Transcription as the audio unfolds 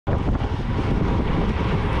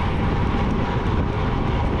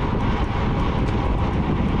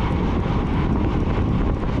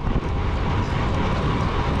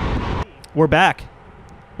We're back.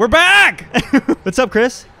 We're back! What's up,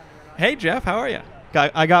 Chris? Hey, Jeff. How are you?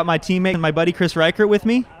 I got my teammate and my buddy Chris Riekert with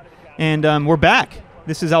me, and we're back.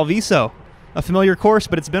 This is Alviso, a familiar course,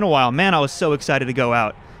 but it's been a while. Man, I was so excited to go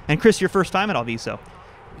out. And Chris, your first time at Alviso.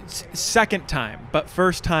 Second time, but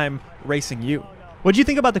first time racing you. What did you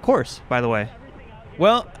think about the course, by the way?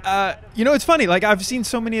 Well, you know, it's funny. Like, I've seen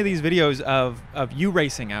so many of these videos of you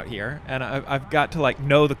racing out here, and I've got to, like,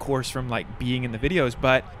 know the course from, like, being in the videos.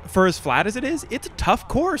 But for as flat as it is, it's a tough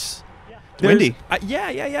course. Windy.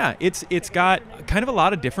 Yeah. It's got kind of a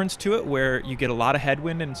lot of difference to it, where you get a lot of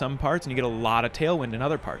headwind in some parts and you get a lot of tailwind in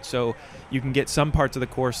other parts. So you can get some parts of the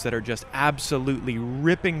course that are just absolutely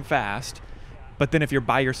ripping fast. But then if you're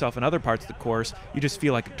by yourself in other parts of the course, you just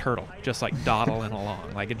feel like a turtle, just like dawdling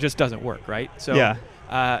along. Like, it just doesn't work, right? So yeah.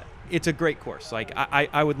 It's a great course. Like,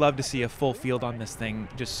 I would love to see a full field on this thing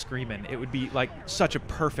just screaming. It would be like such a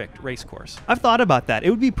perfect race course. I've thought about that. It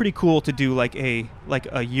would be pretty cool to do like a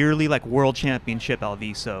yearly like world championship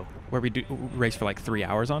Alviso, where we do race for like 3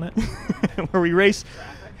 hours on it. Where we race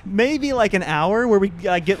maybe like an hour, where we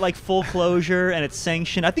get like full closure and it's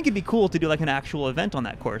sanctioned. I think it'd be cool to do like an actual event on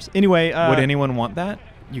that course. Anyway, would anyone want that?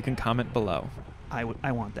 You can comment below. I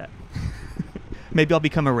want that. Maybe I'll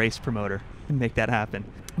become a race promoter and make that happen.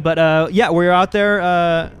 But yeah, we're out there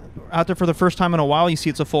for the first time in a while. You see,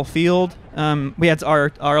 it's a full field. We had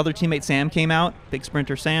our other teammate Sam came out, big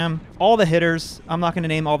sprinter Sam. All the hitters. I'm not going to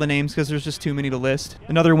name all the names because there's just too many to list.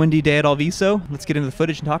 Another windy day at Alviso. Let's get into the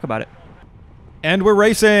footage and talk about it. And we're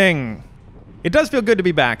racing. It does feel good to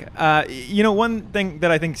be back. You know, one thing that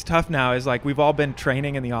I think is tough now is, like, we've all been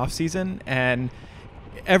training in the off season, and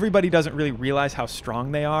everybody doesn't really realize how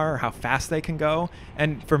strong they are or how fast they can go.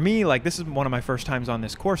 And for me, like, this is one of my first times on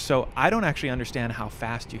this course, so I don't actually understand how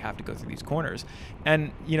fast you have to go through these corners.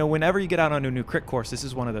 And, you know, whenever you get out on a new crit course, this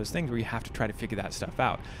is one of those things where you have to try to figure that stuff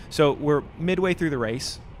out. So we're midway through the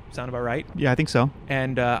race. Sound about right? Yeah, I think so.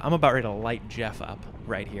 And I'm about ready to light Jeff up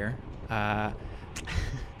right here.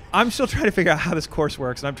 I'm still trying to figure out how this course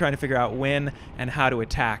works, and I'm trying to figure out when and how to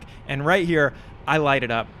attack. And right here, I light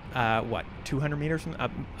it up, 200 meters from,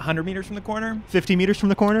 100 meters from the corner? 50 meters from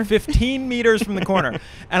the corner? 15 meters from the corner.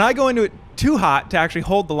 And I go into it too hot to actually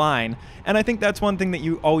hold the line. And I think that's one thing that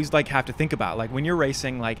you always, like, have to think about. Like, when you're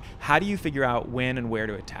racing, like, how do you figure out when and where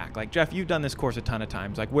to attack? Like, Jeff, you've done this course a ton of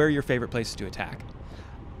times. Like, where are your favorite places to attack?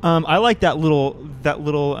 I like that little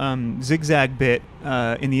zigzag bit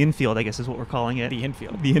in the infield, I guess is what we're calling it. The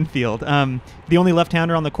infield. The infield. The only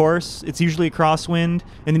left-hander on the course. It's usually a crosswind,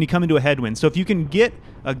 and then you come into a headwind. So if you can get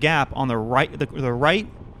a gap on the right, the right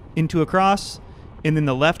into a cross, and then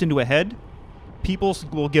the left into a head, people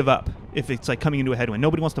will give up if it's like coming into a headwind.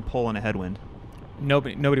 Nobody wants to pull in a headwind.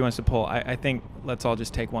 Nobody wants to pull. I think let's all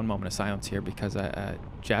just take one moment of silence here, because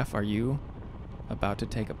Jeff, are you about to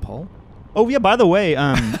take a pull? Oh yeah, by the way,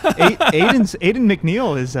 Aiden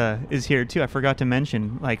McNeil is here too. I forgot to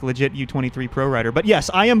mention, like, legit U23 pro rider. But yes,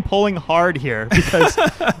 I am pulling hard here because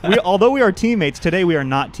although we are teammates, today we are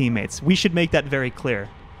not teammates. We should make that very clear.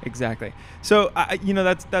 Exactly. So you know,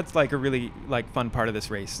 that's like a really, like, fun part of this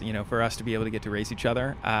race, you know, for us to be able to get to race each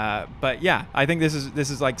other. But yeah, I think this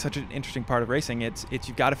is like such an interesting part of racing. It's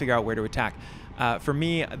you've got to figure out where to attack. For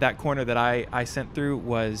me, that corner that I sent through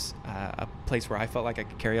was a place where I felt like I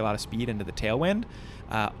could carry a lot of speed into the tailwind.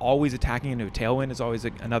 Always attacking into a tailwind is always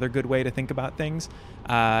another good way to think about things,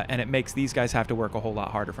 and it makes these guys have to work a whole lot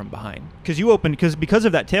harder from behind. Because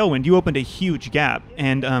of that tailwind, you opened a huge gap,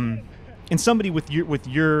 and somebody with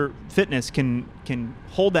your fitness can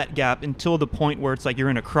hold that gap until the point where it's like you're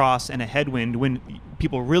in a cross and a headwind, when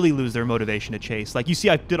people really lose their motivation to chase. Like, you see,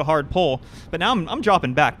 I did a hard pull, but now I'm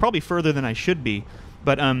dropping back, probably further than I should be.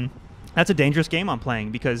 But that's a dangerous game I'm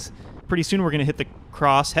playing, because pretty soon we're going to hit the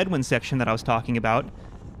cross headwind section that I was talking about.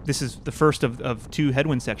 This is the first of two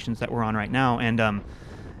headwind sections that we're on right now, and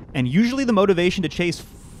usually the motivation to chase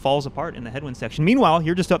falls apart in the headwind section. Meanwhile,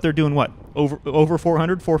 you're just up there doing what? Over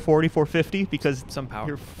 400, 440, 450 because some power.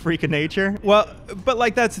 You're a freak of nature. Well, but,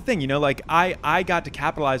 like, that's the thing, you know, like, I got to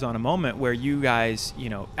capitalize on a moment where you guys, you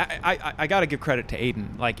know, I got to give credit to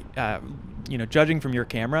Aiden. Like, you know, judging from your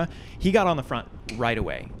camera, he got on the front right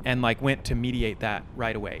away and, like, went to mediate that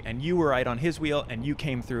right away. And you were right on his wheel, and you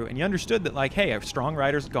came through, and you understood that, like, hey, a strong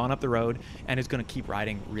rider's gone up the road and is going to keep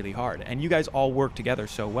riding really hard. And you guys all work together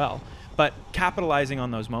so well. But capitalizing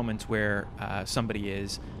on those moments where somebody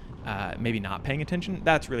is maybe not paying attention,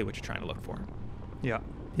 that's really what you're trying to look for. Yeah.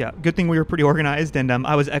 Yeah, good thing we were pretty organized, and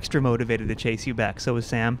I was extra motivated to chase you back. So was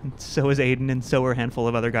Sam, so was Aiden, and so were a handful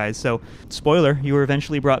of other guys. So, spoiler, you were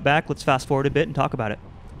eventually brought back. Let's fast forward a bit and talk about it.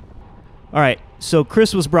 All right, so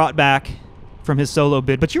Chris was brought back from his solo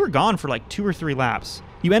bid, but you were gone for like 2 or 3 laps.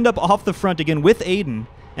 You end up off the front again with Aiden,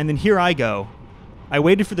 and then here I go. I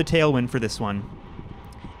waited for the tailwind for this one,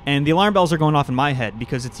 and the alarm bells are going off in my head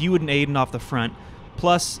because it's you and Aiden off the front.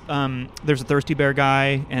 Plus, there's a Thirsty Bear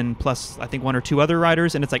guy, and plus, I think 1 or 2 other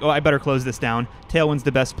riders, and it's like, oh, I better close this down. Tailwind's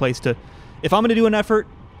the best place to... If I'm going to do an effort,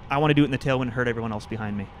 I want to do it in the tailwind and hurt everyone else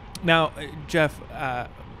behind me. Now, Jeff,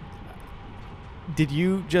 did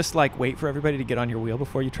you just, like, wait for everybody to get on your wheel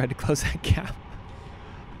before you tried to close that gap?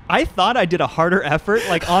 I thought I did a harder effort.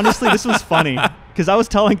 Like, honestly, this was funny, because I was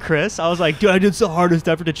telling Chris, I was like, dude, I did the hardest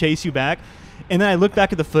effort to chase you back. And then I looked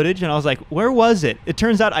back at the footage and I was like, where was it? It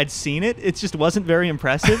turns out I'd seen it. It just wasn't very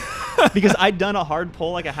impressive because I'd done a hard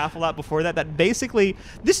pull like a half a lap before that. That basically,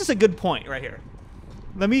 this is a good point right here.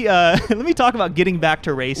 Let me talk about getting back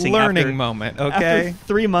to racing. Learning moment, okay? After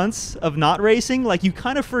 3 months of not racing, like you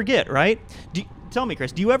kind of forget, right? Tell me,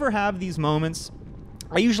 Chris, do you ever have these moments?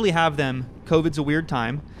 I usually have them. COVID's a weird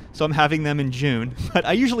time, so I'm having them in June. But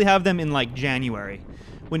I usually have them in like January.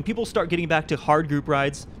 When people start getting back to hard group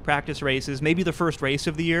rides, practice races, maybe the first race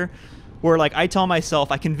of the year, where like I tell myself,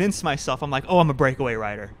 I convince myself, I'm like, oh, I'm a breakaway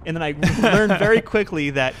rider. And then I learn very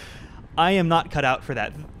quickly that I am not cut out for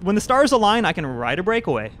that. When the stars align, I can ride a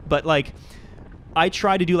breakaway. But like, I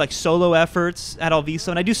try to do like solo efforts at Alviso,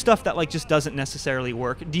 and I do stuff that like just doesn't necessarily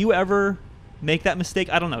work. Do you ever make that mistake?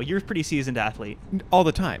 I don't know. You're a pretty seasoned athlete. All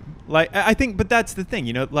the time. Like, I think, but that's the thing,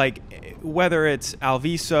 you know, like whether it's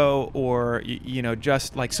Alviso or, you know,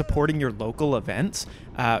 just like supporting your local events,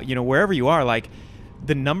 you know, wherever you are, like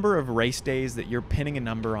the number of race days that you're pinning a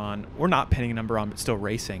number on, or not pinning a number on, but still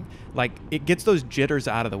racing, like it gets those jitters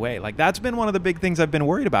out of the way. Like that's been one of the big things I've been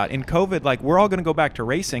worried about in COVID. Like we're all going to go back to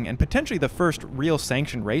racing, and potentially the first real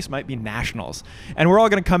sanctioned race might be nationals, and we're all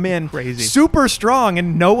going to come in crazy, super strong,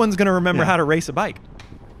 and no one's going to remember how to race a bike.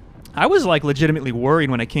 I was like legitimately worried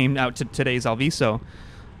when I came out to today's Alviso.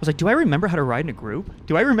 I was like, do I remember how to ride in a group?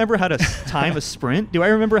 Do I remember how to time a sprint? Do I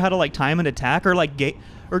remember how to like time an attack, or like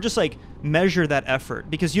or just like measure that effort?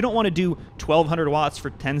 Because you don't want to do 1,200 watts for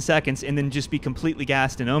 10 seconds and then just be completely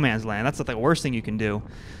gassed in no man's land. That's like the worst thing you can do.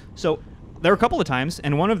 So there were a couple of times,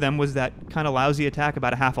 and one of them was that kind of lousy attack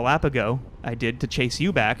about a half a lap ago I did to chase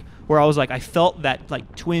you back, where I was like, I felt that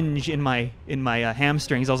like twinge in my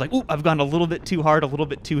hamstrings. I was like, ooh, I've gone a little bit too hard, a little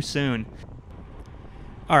bit too soon.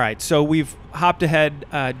 All right, so we've hopped ahead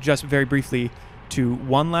just very briefly to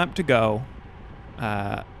 1 lap to go,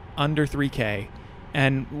 under 3K.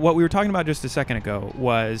 And what we were talking about just a second ago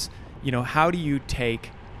was, you know, how do you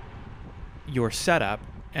take your setup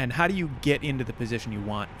and how do you get into the position you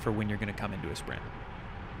want for when you're going to come into a sprint?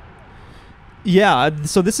 Yeah,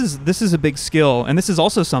 so this is a big skill, and this is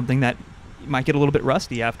also something that might get a little bit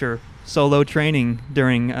rusty after solo training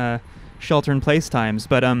during shelter-in-place times.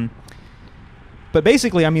 But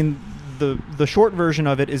basically, I mean, the short version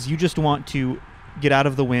of it is you just want to get out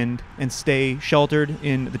of the wind and stay sheltered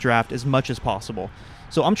in the draft as much as possible.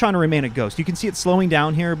 So I'm trying to remain a ghost. You can see it slowing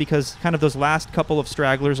down here because kind of those last couple of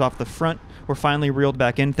stragglers off the front were finally reeled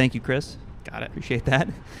back in. Thank you, Chris. Got it. Appreciate that.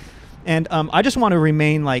 And I just want to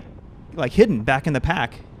remain like hidden back in the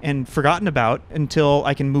pack and forgotten about until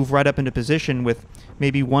I can move right up into position with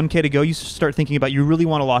maybe 1K to go. You start thinking about you really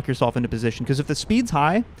want to lock yourself into position, because if the speed's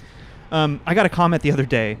high, I got a comment the other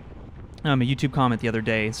day, a YouTube comment the other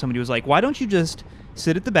day. Somebody was like, why don't you just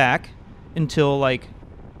sit at the back until like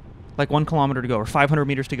 1 kilometer to go or 500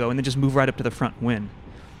 meters to go and then just move right up to the front and win?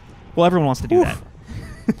 Well, everyone wants to do that.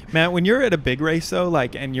 Man, when you're at a big race though,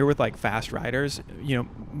 like, and you're with like fast riders, you know,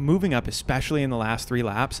 moving up, especially in the last 3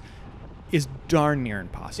 laps, is darn near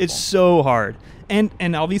impossible. It's so hard. And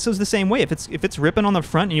Alviso's the same way. If it's ripping on the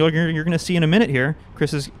front, and you're going to see in a minute here,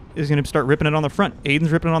 Chris is going to start ripping it on the front.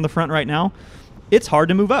 Aiden's ripping it on the front right now. It's hard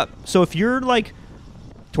to move up. So if you're like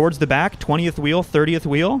towards the back, 20th wheel, 30th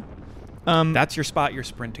wheel, that's your spot you're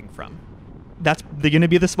sprinting from. That's going to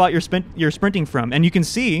be the spot you're sprinting from. And you can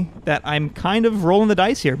see that I'm kind of rolling the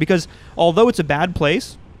dice here, because although it's a bad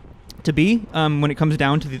place to be when it comes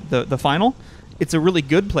down to the final, it's a really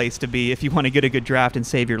good place to be if you want to get a good draft and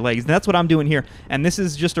save your legs. And that's what I'm doing here. And this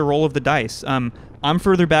is just a roll of the dice. I'm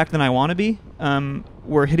further back than I want to be.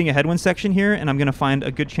 We're hitting a headwind section here, and I'm going to find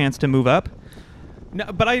a good chance to move up. No,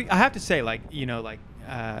 but I have to say, like, you know, like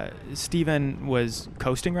Steven was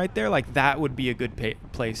coasting right there. Like, that would be a good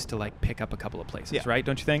place to like pick up a couple of places, right?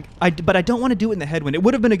 Don't you think? But I don't want to do it in the headwind. It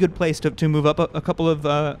would have been a good place to move up a couple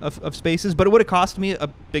of spaces, but it would have cost me a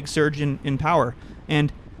big surge in power.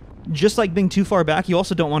 And just like being too far back, you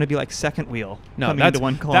also don't want to be like second wheel coming into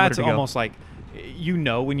 1 kilometer that's to go. almost like, you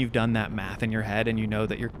know, when you've done that math in your head and you know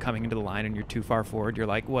that you're coming into the line and you're too far forward, you're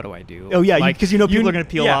like, what do I do? Oh yeah, like, because you know people are going to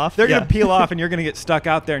peel off. They're going to peel off and you're going to get stuck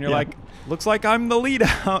out there and you're Yeah. like, looks like I'm the lead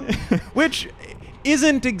out, which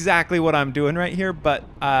isn't exactly what I'm doing right here. But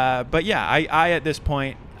yeah, I at this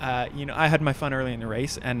point, you know, I had my fun early in the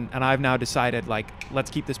race, and I've now decided, like, let's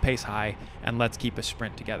keep this pace high and let's keep a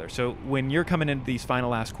sprint together. So when you're coming into these final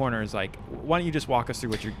last corners, like, why don't you just walk us through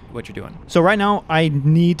what you're doing? So right now I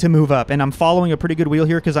need to move up, and I'm following a pretty good wheel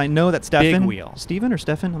here because I know that Stefan, Big wheel. Steven or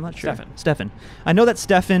Stefan, I'm not sure. Stefan. I know that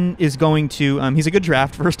Stefan is going to. He's a good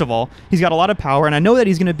draft. First of all, he's got a lot of power, and I know that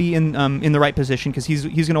he's going to be in the right position because he's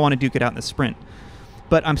going to want to duke it out in the sprint.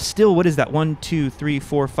 But I'm still, what is that? 1, 2, 3,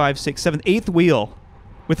 4, 5, 6, 7, 8th wheel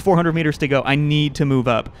with 400 meters to go. I need to move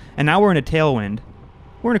up, and now we're in a tailwind.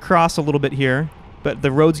 We're going to cross a little bit here, but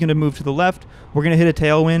the road's going to move to the left. We're going to hit a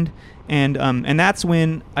tailwind, and that's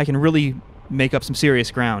when I can really make up some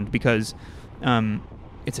serious ground because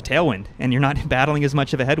it's a tailwind, and you're not battling as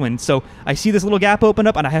much of a headwind. So I see this little gap open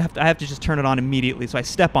up, and I have to just turn it on immediately. So I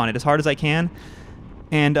step on it as hard as I can,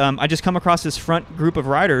 and I just come across this front group of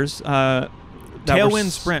riders. Tailwind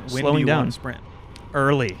sprint. When do you want to sprint?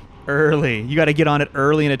 Early. You got to get on it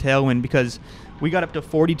early in a tailwind because we got up to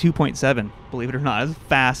 42.7, believe it or not. It's a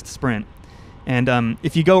fast sprint. And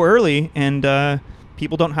if you go early and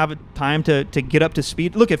people don't have time to get up to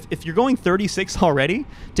speed. Look, if you're going 36 already,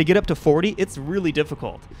 to get up to 40, it's really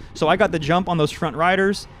difficult. So I got the jump on those front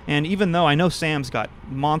riders, and even though I know Sam's got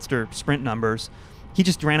monster sprint numbers, he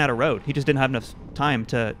just ran out of road. He just didn't have enough time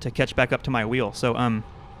to catch back up to my wheel. So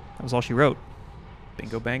that was all she wrote.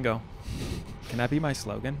 Bingo bango. Can that be my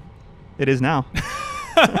slogan? It is now.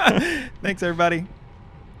 Thanks, everybody.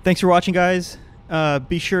 Thanks for watching, guys.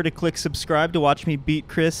 Be sure to click subscribe to watch me beat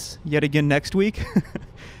Chris yet again next week.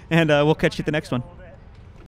 And we'll catch you at the next one.